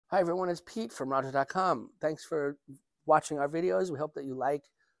Hi everyone, it's Pete from Roger.com. Thanks for watching our videos. We hope that you like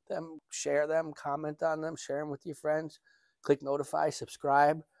them, share them, comment on them, share them with your friends. Click notify,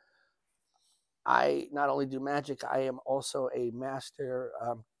 subscribe. I not only do magic, I am also a master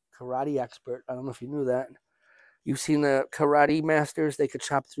karate expert. I don't know if you knew that. You've seen the karate masters, they could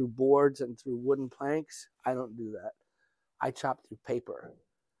chop through boards and through wooden planks. I don't do that. I chop through paper,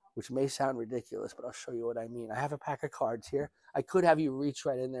 which may sound ridiculous, but I'll show you what I mean. I have a pack of cards here. I could have you reach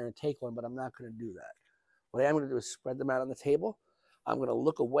right in there and take one, but I'm not going to do that. What I am going to do is spread them out on the table. I'm going to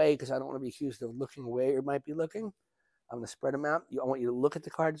look away because I don't want to be accused of looking where you might be looking. I'm going to spread them out. I want you to look at the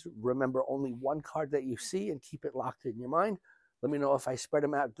cards. Remember only one card that you see and keep it locked in your mind. Let me know if I spread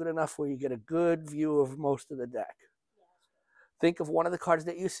them out good enough where you get a good view of most of the deck. Think of one of the cards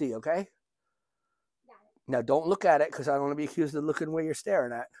that you see, okay? Now, don't look at it because I don't want to be accused of looking where you're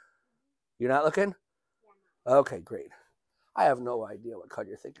staring at. You're not looking? Okay, great. I have no idea what card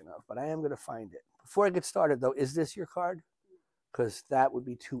you're thinking of, but I am going to find it. Before I get started, though, is this your card? Because that would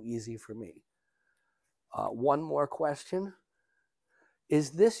be too easy for me. One more question.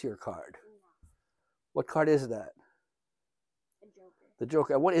 Is this your card? What card is that? The Joker. The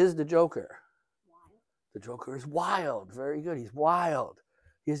Joker. What is the Joker? Wild. The Joker is wild. Very good. He's wild.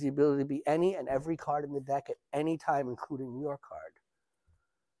 He has the ability to be any and every card in the deck at any time, including your card.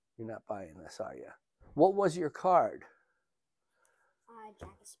 You're not buying this, are you? What was your card?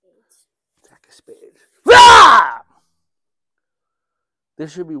 Jack of Spades. Jack of Spades. Ah! There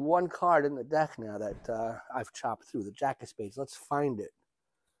should be one card in the deck now that I've chopped through, the Jack of Spades. Let's find it.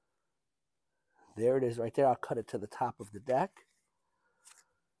 There it is right there. I'll cut it to the top of the deck.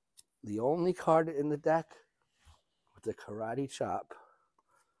 The only card in the deck with the karate chop.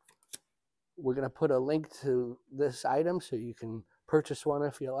 We're going to put a link to this item so you can purchase one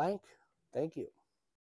if you like. Thank you.